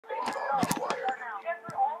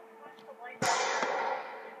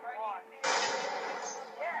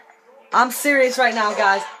I'm serious right now,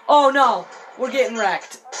 guys. Oh no, we're getting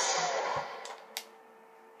wrecked.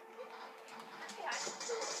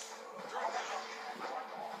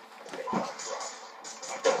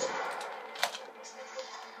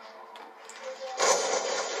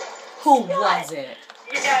 Who was it?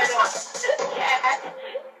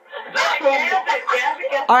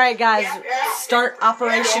 Alright guys, start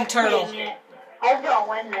Operation Turtle.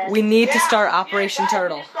 We need to start Operation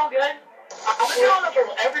Turtle.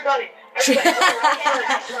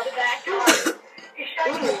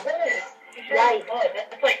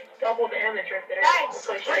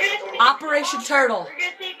 Operation Turtle. We're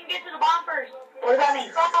gonna see if you can get to the bomb first. What does that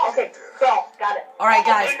mean? Okay, so got it. Alright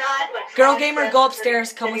guys, Girl Gamer, go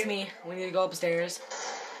upstairs. Come with me. We need to go upstairs.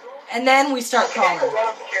 And then we start crawling. I'm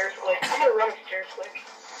gonna run upstairs quick.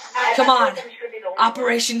 Come on.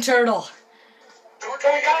 Operation Turtle.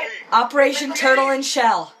 Operation Turtle and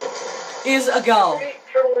Shell is a go.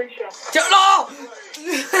 Turtle and Shell. No!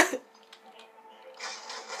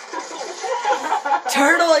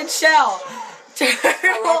 Turtle and Shell.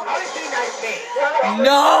 Turtle.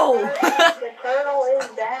 No. The turtle is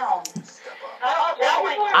down.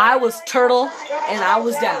 I was turtle and I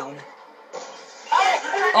was down.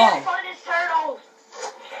 Oh.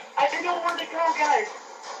 I know where to go, guys.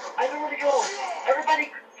 I know where to go.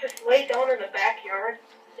 Everybody just lay down in the backyard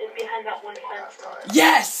and behind that one fence.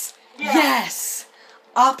 Yes. Yes.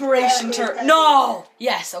 Operation Turtle. No.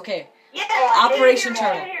 Yes. Okay. Yeah. Operation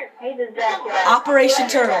Turtle. Operation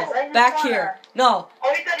Turtle. Back here. No.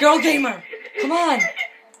 Girl Gamer. Come on.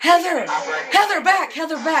 Heather. Heather back.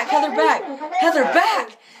 Heather back. Heather back. Heather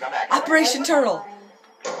back. Operation Turtle.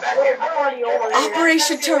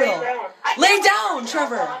 Operation Turtle. Lay down,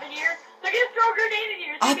 Trevor.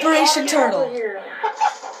 Operation Turtle.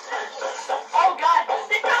 Oh God.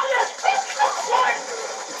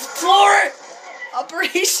 Floor it.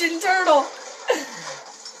 Operation Turtle.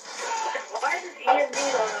 Why does Ian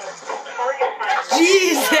need a target finder?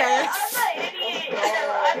 Jesus.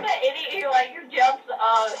 I'm the idiot who like your jumps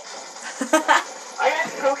I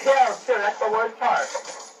got 2 kills too, that's the worst part.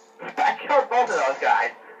 I killed both of those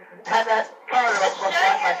guys. And that car was my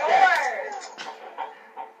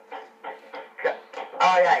Shut your door.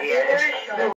 Oh yeah, Ian.